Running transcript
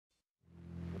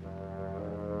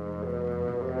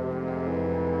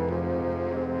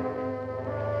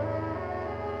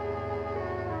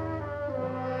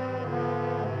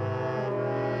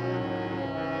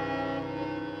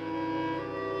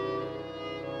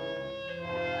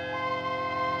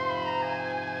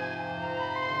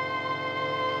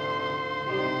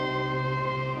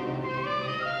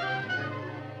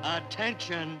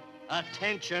Attention,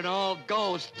 attention all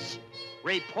ghosts.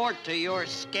 Report to your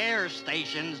scare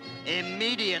stations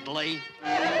immediately.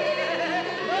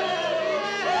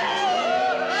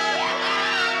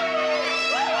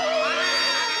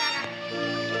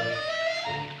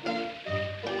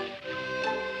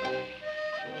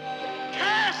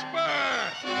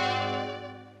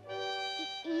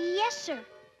 Yes, sir.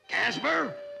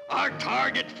 Casper, our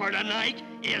target for tonight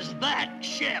is that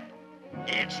ship.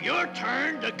 It's your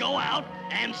turn to go out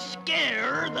and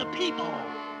scare the people.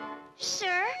 Sir,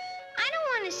 I don't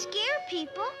want to scare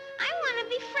people. I want to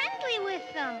be friendly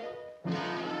with them.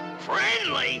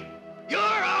 Friendly? Your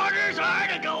orders are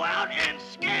to go out and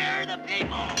scare the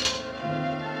people.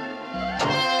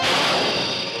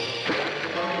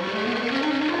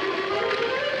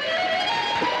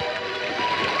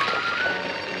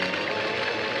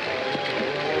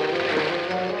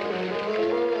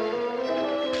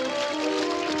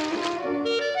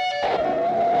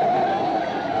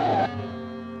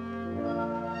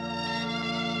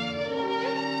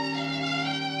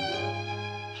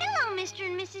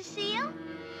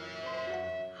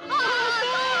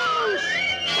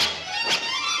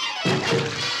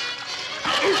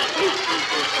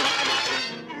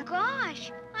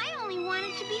 Gosh, I only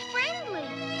wanted to be friendly.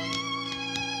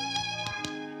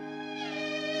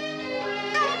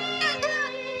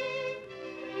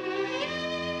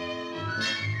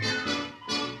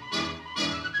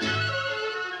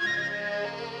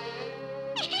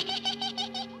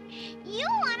 You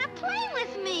want to play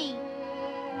with me.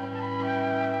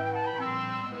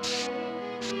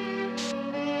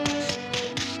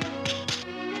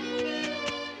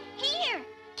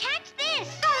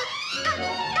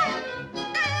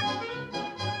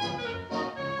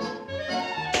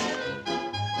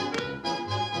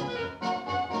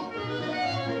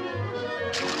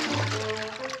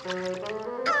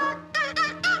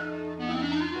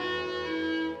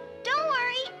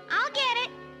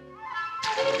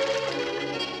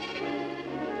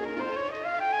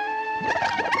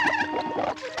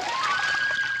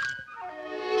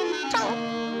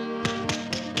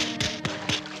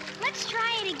 Let's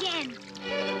try it again.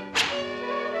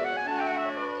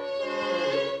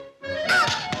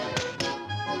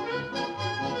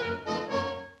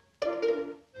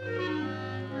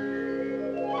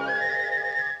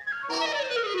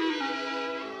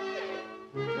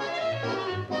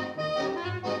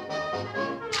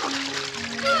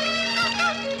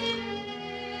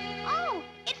 Oh,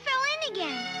 it fell in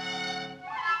again.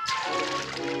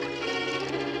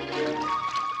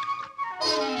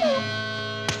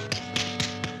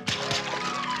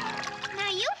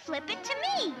 Now you flip it to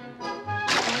me.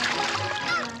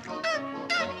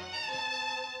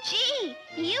 Gee,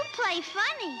 you play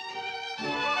funny.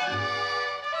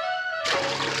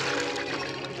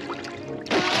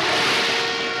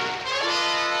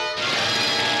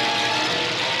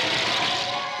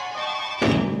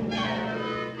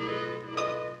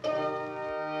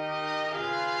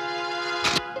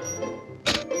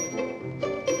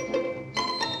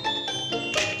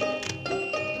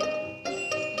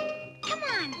 Come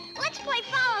on, let's play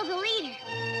follow the leader.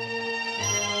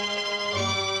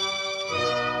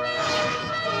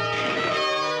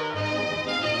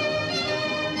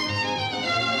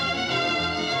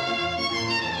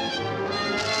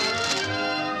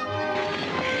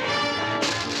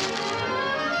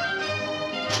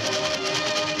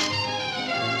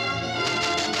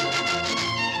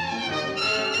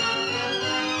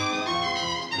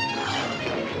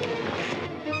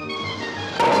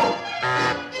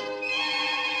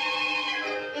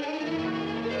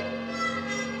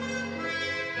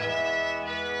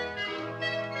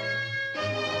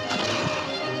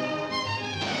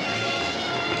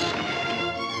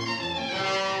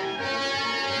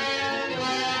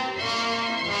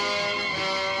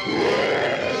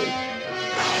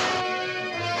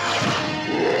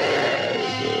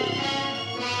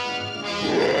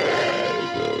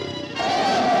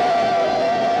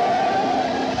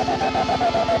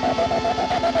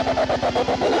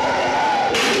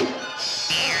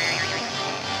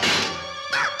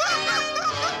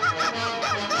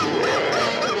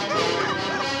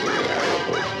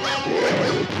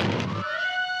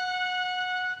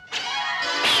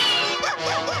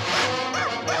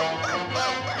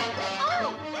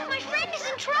 Oh, my friend is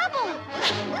in trouble.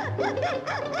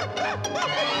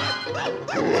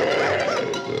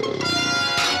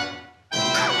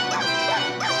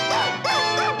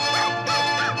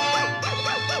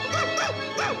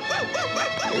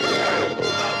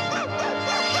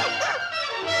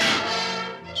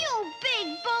 You big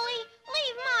bully,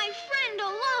 leave my friend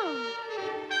alone.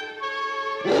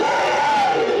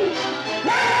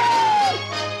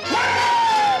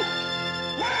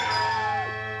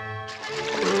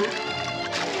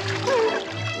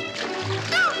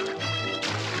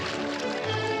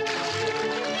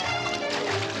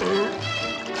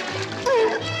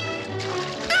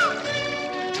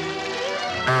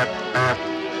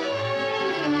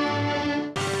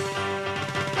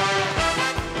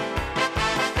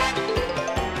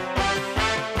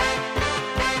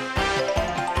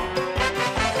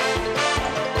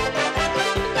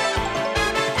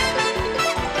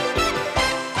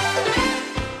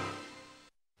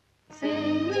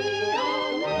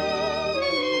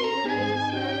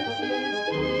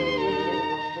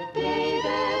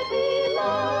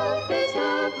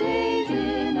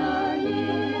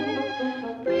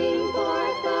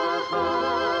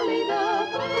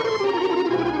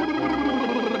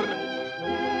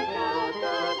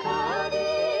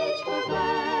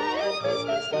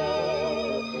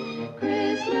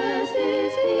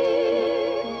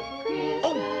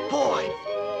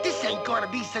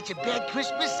 such a bad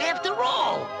Christmas after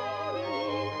all.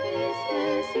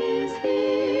 Christmas is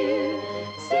here.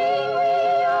 Sing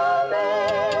we all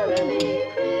merrily.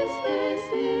 Christmas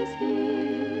is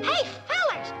here. Hey,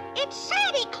 fellas, it's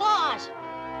Santa Claus.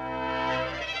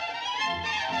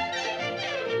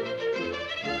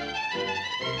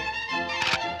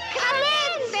 Come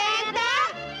in, Santa.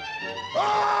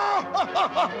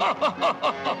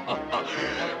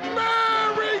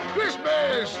 Merry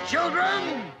Christmas,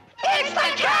 children! It's the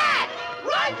cat!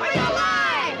 Run for your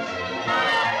lives!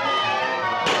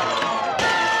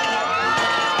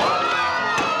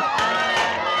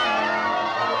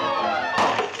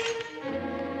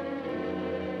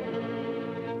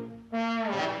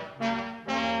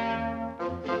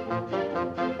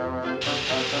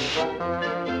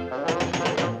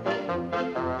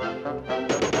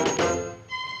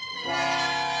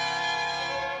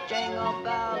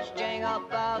 Jingle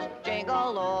bells,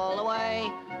 jingle all the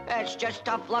way. It's just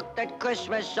tough luck that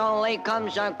Christmas only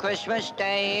comes on Christmas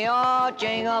Day. Oh,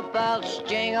 jingle bells,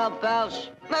 jingle bells.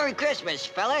 Merry Christmas,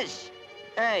 fellas.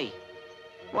 Hey,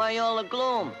 why all the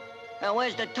gloom? And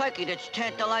where's the turkey that's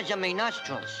tantalizing me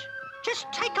nostrils?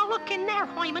 Just take a look in there,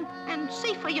 Hyman, and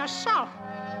see for yourself.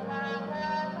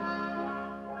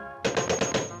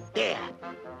 There.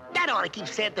 That ought to keep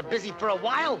Santa busy for a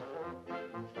while.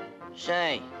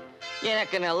 Say, you're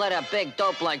not gonna let a big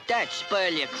dope like that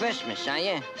spoil your Christmas, are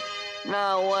you?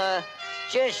 No,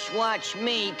 just watch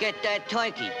me get that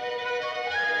turkey.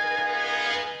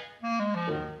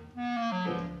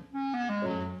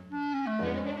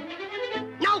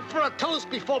 Now for a toast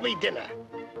before we dinner.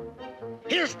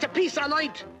 Here's to peace on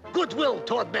earth, goodwill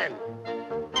toward men.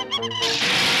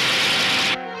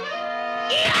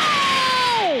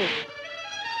 Yow!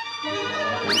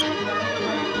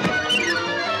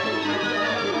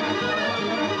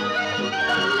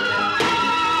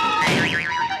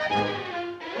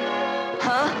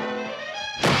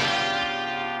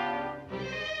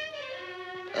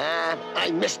 I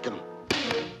missed him.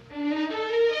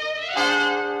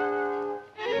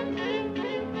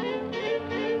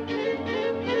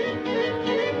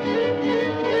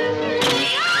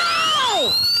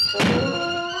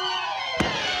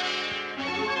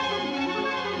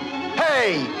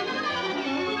 Hey!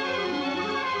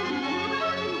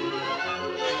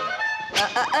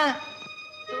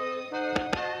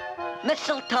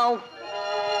 Mistletoe.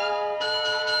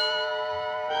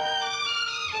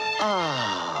 Oh.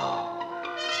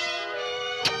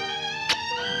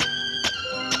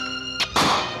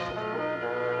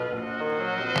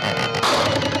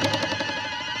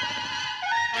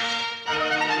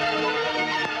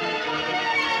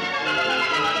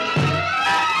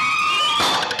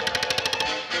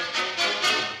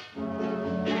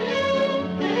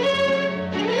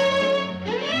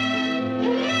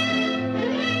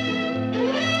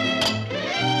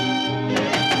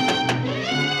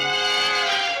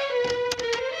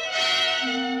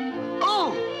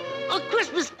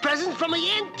 From a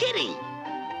Aunt Kitty.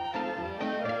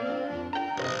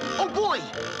 Oh boy,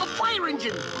 a fire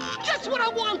engine. Just what I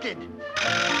wanted.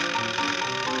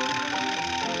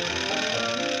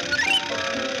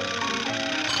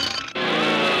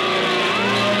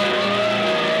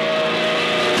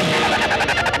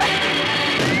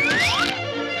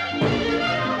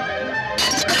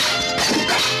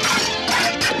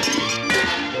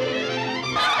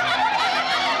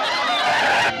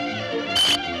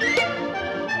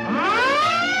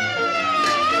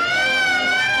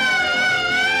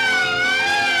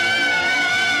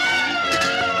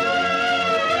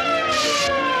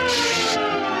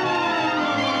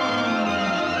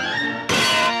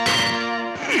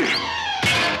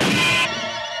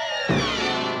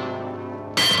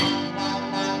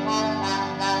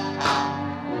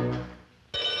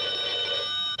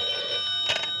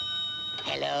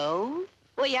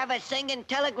 We have a singing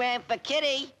telegram for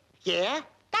Kitty. Yeah,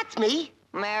 that's me.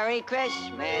 Merry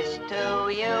Christmas to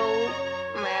you.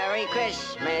 Merry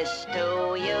Christmas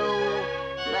to you.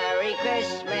 Merry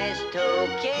Christmas to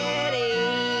Kitty.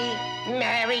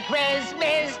 Merry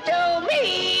Christmas to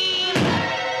me.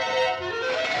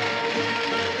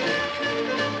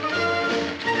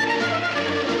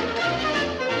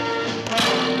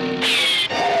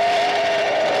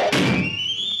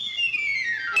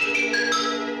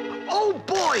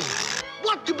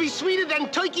 What could be sweeter than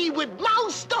turkey with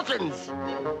mouse stuffings?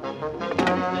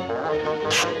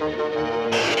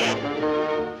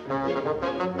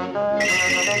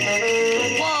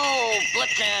 Whoa,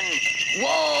 Blitzen!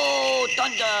 Whoa,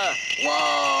 Thunder!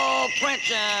 Whoa,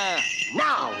 Prancer!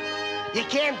 Now, you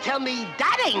can't tell me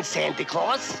that ain't Santa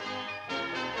Claus.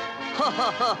 Ha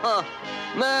ha ha ha!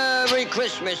 Merry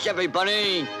Christmas,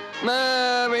 everybody!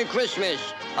 Merry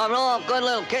Christmas. Are all good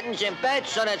little kittens in bed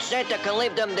so that Santa can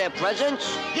leave them their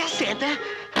presents? Yes, Santa.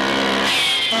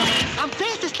 I'm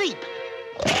fast asleep.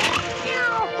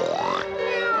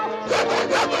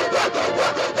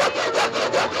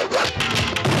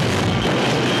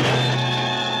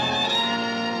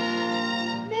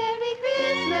 Merry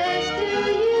Christmas to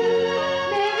you.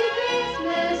 Merry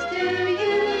Christmas to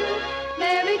you.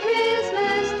 Merry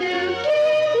Christmas to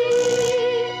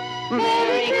Kitty.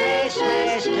 Merry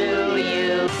Christmas to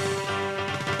you.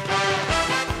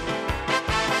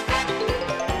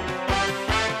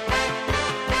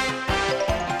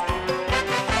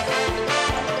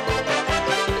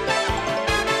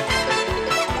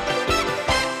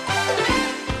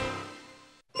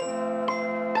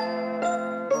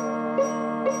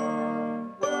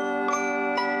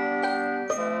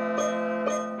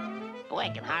 Boy, I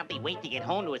can hardly wait to get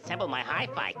home to assemble my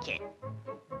hi-fi kit.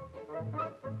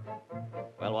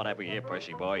 Well, what have we here,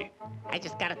 Percy boy? I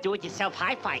just got a do-it-yourself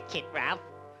hi-fi kit, Ralph.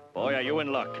 Boy, are you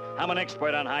in luck. I'm an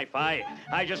expert on hi-fi.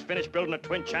 I just finished building a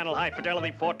twin-channel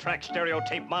high-fidelity 4-track stereo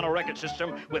tape mono record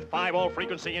system with 5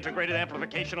 all-frequency integrated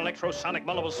amplification electrosonic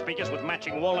multiple speakers with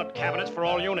matching walnut cabinets for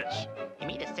all units. You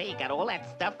mean to say you got all that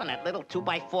stuff in that little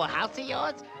 2x4 house of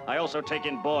yours? I also take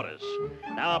in boarders.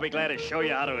 Now I'll be glad to show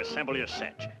you how to assemble your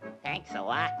set. Thanks a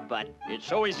lot, but... It's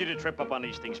so easy to trip up on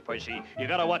these things, Percy. You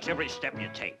gotta watch every step you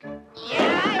take.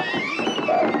 Yeah!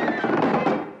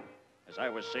 As I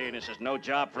was saying, this is no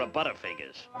job for a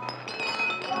Butterfingers.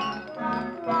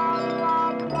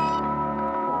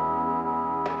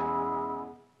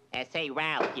 Say,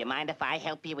 Ralph, you mind if I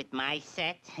help you with my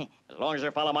set? As long as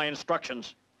you follow my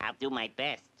instructions. I'll do my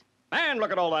best. Man,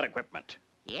 look at all that equipment.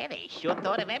 Yeah, they sure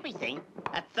thought of everything.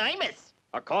 A thermos.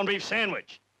 A corned beef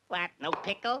sandwich. What, no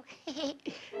pickle?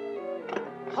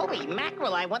 Holy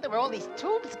mackerel, I wonder where all these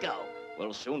tubes go.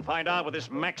 We'll soon find out with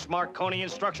this Max Marconi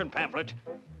instruction pamphlet.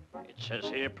 It says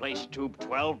here, place tube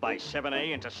 12 by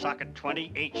 7A into socket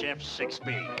 20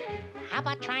 HF6B. How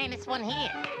about trying this one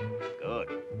here?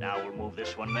 Good. Now we'll move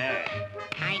this one there.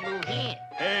 I move here.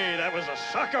 Hey, that was a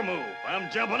sucker move. I'm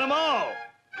jumping them all.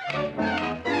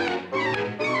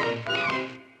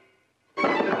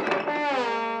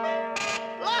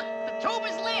 Look, the tube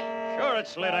is lit. Sure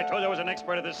it's lit. I told you I was an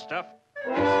expert at this stuff.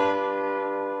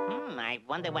 I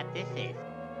wonder what this is.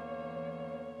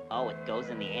 Oh, it goes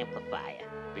in the amplifier.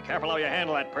 Be careful how you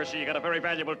handle that, Percy. You got a very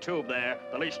valuable tube there.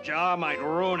 The least jar might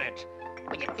ruin it.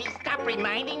 Will you please stop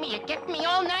reminding me? You're getting me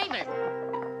all nervous.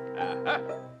 Uh-huh.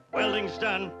 Welding's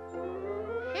done.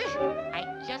 Phew, I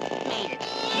just made it.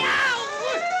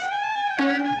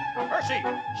 Percy,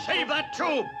 save that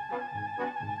tube!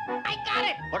 I got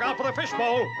it! Look out for the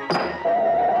fishbowl.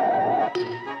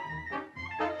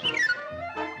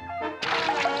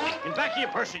 In back of you,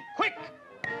 Percy, quick!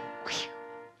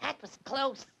 That was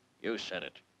close. You said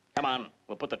it. Come on,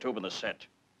 we'll put the tube in the set.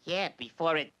 Yeah,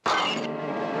 before it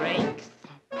breaks.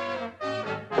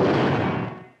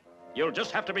 You'll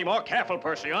just have to be more careful,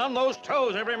 Percy, on those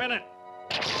toes every minute.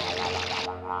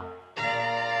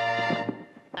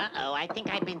 Uh-oh, I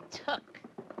think I've been took.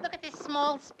 Look at this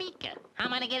small speaker. How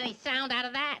am I gonna get any sound out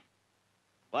of that?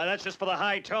 Why, that's just for the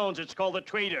high tones. It's called the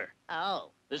tweeter.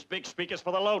 Oh. This big speaker's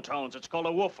for the low tones. It's called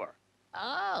a woofer.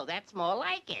 Oh, that's more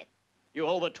like it. You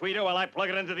hold the tweeter while I plug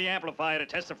it into the amplifier to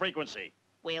test the frequency.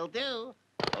 Will do.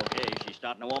 Okay, she's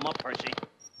starting to warm up, Percy.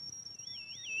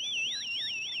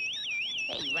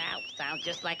 Hey, Ralph, sounds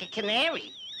just like a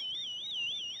canary.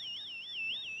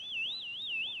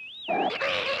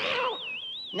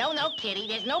 No, no, Kitty,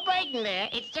 there's no bird in there.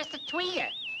 It's just a tweeter.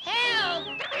 Help!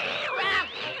 Ralph,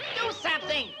 do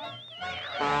something!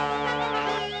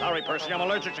 Sorry, Percy, I'm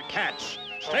allergic to cats.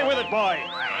 Stay with it, boy.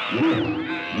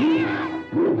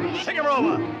 Sing him,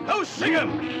 Rover. Go sing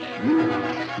him.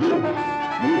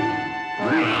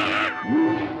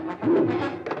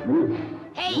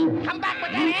 Hey, come back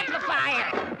with that amplifier.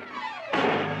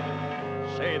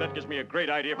 Say, that gives me a great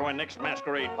idea for my next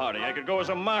masquerade party. I could go as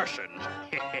a Martian.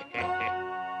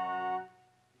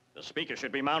 The speaker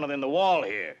should be mounted in the wall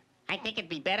here. I think it'd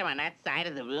be better on that side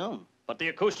of the room. But the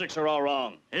acoustics are all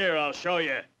wrong. Here, I'll show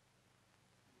you.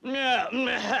 La la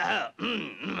la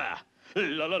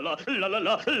la la la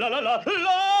la la la la.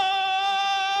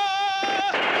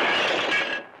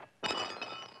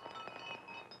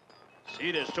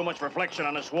 See, there's too much reflection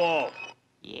on this wall.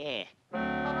 Yeah.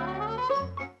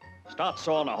 Start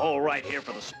sawing a hole right here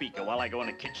for the speaker while I go in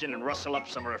the kitchen and rustle up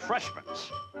some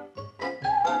refreshments.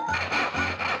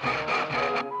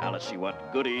 Now let's see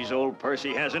what goodies old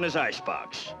Percy has in his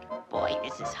icebox. Boy,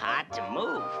 this is hard to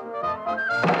move.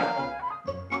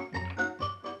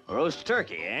 Roast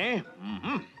turkey, eh?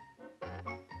 Mm-hmm.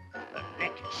 The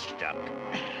neck is Stuck.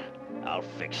 I'll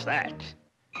fix that.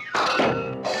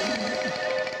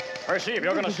 Percy, if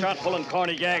you're gonna start pulling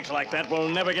corny gags like that, we'll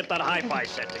never get that hi-fi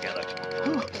set together.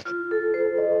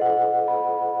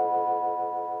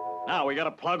 Now, we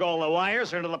gotta plug all the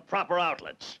wires into the proper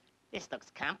outlets. This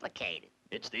looks complicated.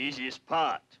 It's the easiest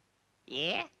part.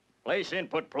 Yeah? Place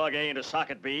input plug A into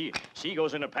socket B. C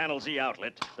goes into panel Z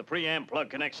outlet. The preamp plug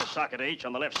connects to socket H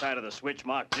on the left side of the switch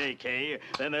marked JK.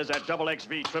 Then there's that double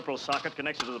XV triple socket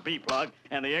connected to the B plug,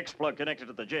 and the X plug connected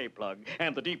to the J plug,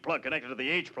 and the D plug connected to the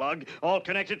H plug. All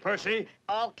connected, Percy?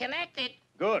 All connected.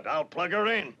 Good. I'll plug her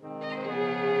in.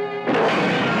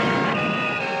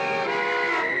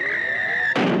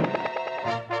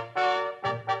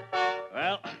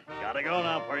 Well, gotta go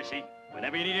now, Percy.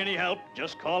 Whenever you need any help,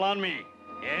 just call on me.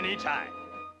 Anytime.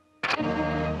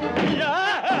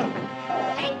 Yeah!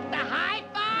 Take the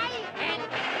hi-fi and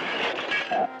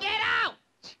get out!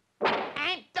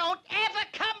 And don't ever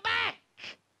come back!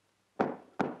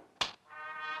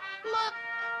 Look,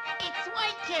 it's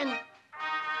working.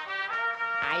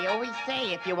 I always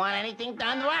say if you want anything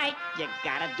done right, you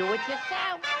gotta do it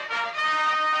yourself.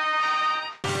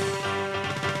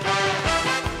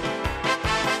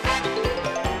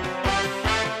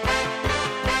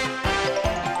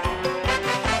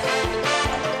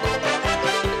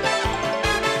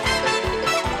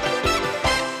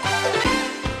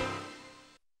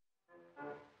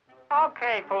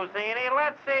 Okay, Fusini,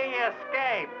 let's see you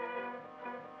escape.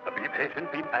 Be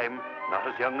patient, Pete. I'm not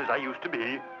as young as I used to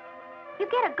be. You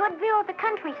get a good view of the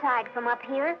countryside from up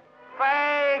here.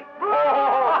 Fake!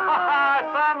 Oh,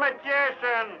 some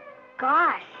magician!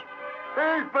 Gosh,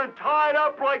 He's been tied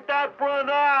up like that for an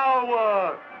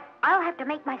hour. I'll have to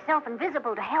make myself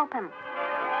invisible to help him.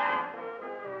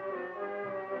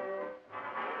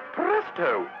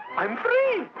 Presto! I'm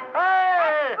free!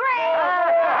 Hey! Great!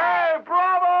 Hey,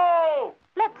 bravo!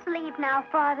 Let's leave now,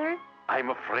 Father. I'm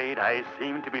afraid I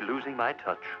seem to be losing my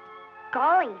touch.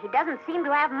 Golly, he doesn't seem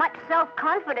to have much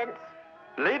self-confidence.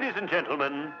 Ladies and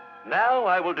gentlemen, now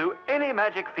I will do any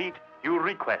magic feat you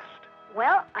request.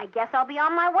 Well, I guess I'll be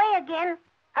on my way again.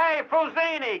 Hey,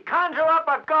 Fusini, conjure up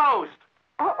a ghost.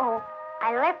 Uh-oh,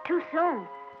 I left too soon.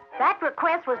 That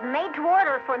request was made to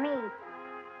order for me.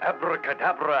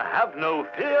 Abracadabra, have no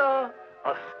fear.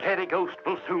 A scary ghost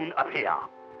will soon appear.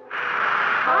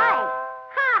 Hi!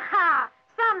 Ha ha!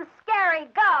 Some scary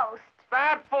ghost!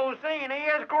 That Fusini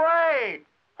is great.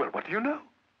 Well, what do you know?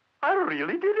 I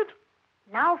really did it.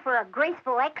 Now for a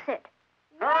graceful exit.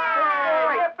 Hey,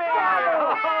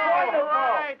 yippee!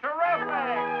 Hooray,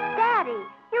 terrific! Daddy,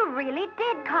 you really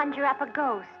did conjure up a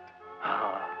ghost.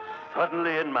 Ah,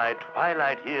 suddenly in my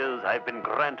twilight years, I've been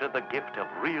granted the gift of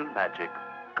real magic.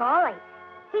 Golly,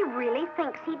 he really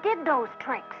thinks he did those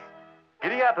tricks.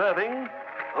 Giddy up, Irving.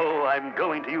 Oh, I'm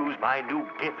going to use my new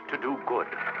gift to do good.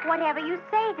 Whatever you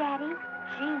say, Daddy.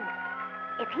 Gee,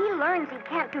 if he learns he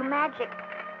can't do magic,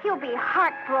 he'll be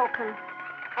heartbroken.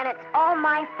 And it's all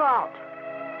my fault.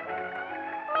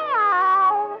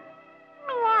 Meow.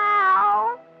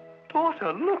 Meow.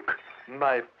 Daughter, look.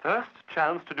 My first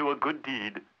chance to do a good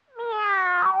deed.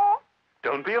 Meow.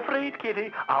 Don't be afraid,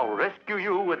 Kitty. I'll rescue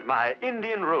you with my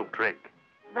Indian rope trick.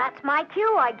 That's my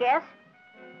cue, I guess.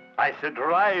 I said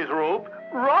rise, rope.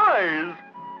 Rise!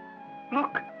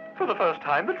 Look, for the first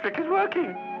time, the trick is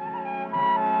working.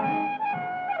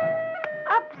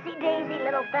 Upsy-daisy,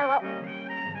 little fellow.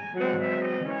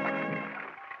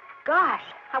 Gosh,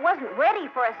 I wasn't ready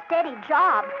for a steady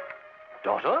job.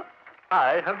 Daughter,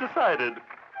 I have decided.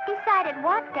 Decided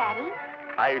what, Daddy?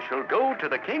 I shall go to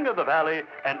the King of the Valley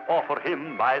and offer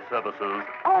him my services.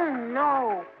 Oh,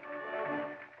 no.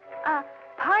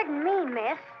 Pardon me,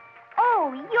 miss.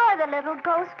 Oh, you're the little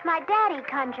ghost my daddy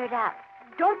conjured up.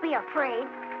 Don't be afraid.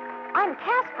 I'm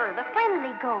Casper the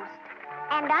Friendly Ghost.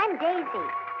 And I'm Daisy.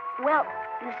 Well,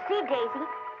 you see, Daisy,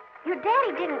 your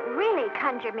daddy didn't really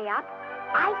conjure me up.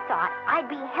 I thought I'd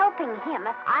be helping him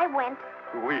if I went.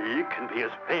 We can be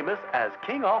as famous as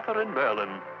King Arthur and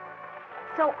Merlin.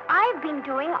 So I've been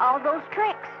doing all those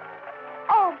tricks.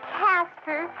 Oh,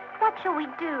 Casper, what shall we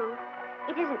do?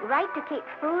 It isn't right to keep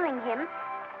fooling him.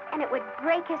 And it would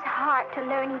break his heart to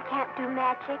learn he can't do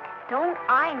magic. Don't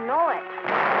I know it?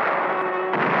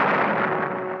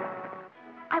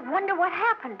 I wonder what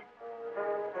happened.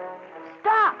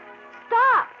 Stop!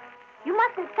 Stop! You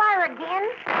mustn't fire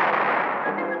again.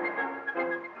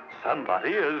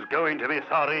 Somebody is going to be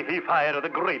sorry he fired at the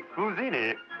great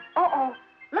Fusini. Uh-oh.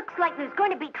 Looks like there's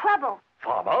going to be trouble.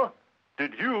 Farmer,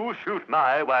 did you shoot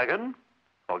my wagon?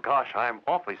 Oh, gosh, I'm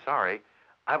awfully sorry.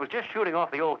 I was just shooting off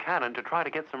the old cannon to try to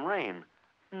get some rain.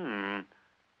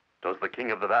 Does the King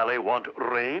of the Valley want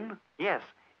rain? Yes,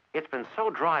 It's been so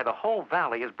dry the whole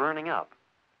valley is burning up.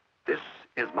 This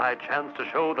is my chance to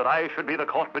show that I should be the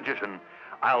court magician.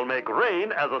 I'll make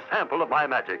rain as a sample of my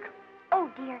magic.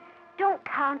 Oh, dear, don't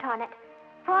count on it.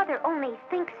 Father only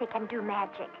thinks he can do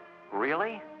magic.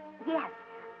 Really? Yes,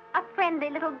 a friendly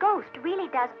little ghost really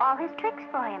does all his tricks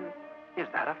for him. Is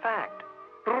that a fact?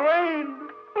 Rain!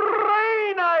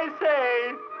 Rain, I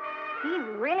say! He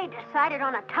really decided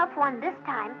on a tough one this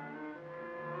time.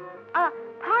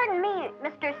 Pardon me,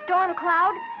 Mr. Storm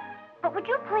Cloud, but would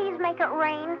you please make it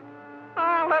rain?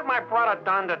 Let my brother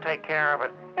Dunder take care of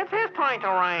it. It's his turn to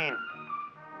rain.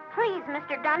 Please,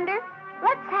 Mr. Dunder,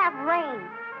 let's have rain.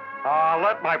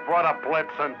 Let my brother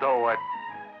Blitzen do it.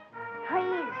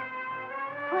 Please.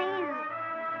 Please.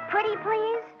 Pretty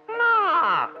please?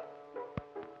 Nah.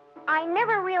 I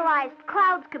never realized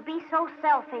clouds could be so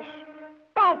selfish.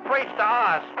 Don't preach to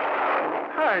us.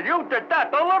 Hey, you did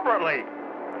that deliberately.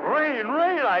 Rain,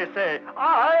 rain, I say.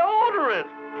 I order it.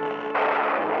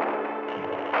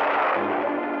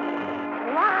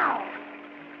 Wow.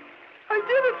 I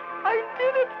did it. I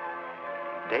did it.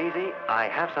 Daisy, I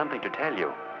have something to tell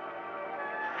you.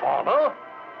 Father,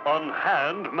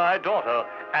 unhand my daughter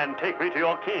and take me to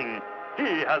your king.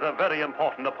 He has a very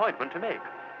important appointment to make.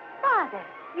 Father,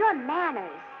 your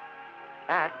manners.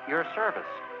 At your service.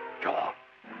 Your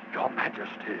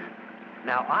Majesty.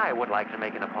 Now, I would like to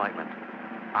make an appointment.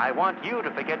 I want you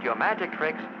to forget your magic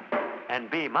tricks and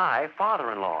be my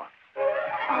father-in-law.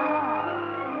 Oh.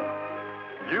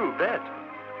 You bet.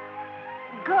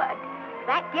 Good.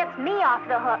 That gets me off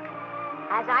the hook.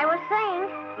 As I was saying,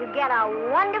 you get a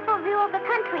wonderful view of the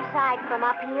countryside from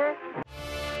up here.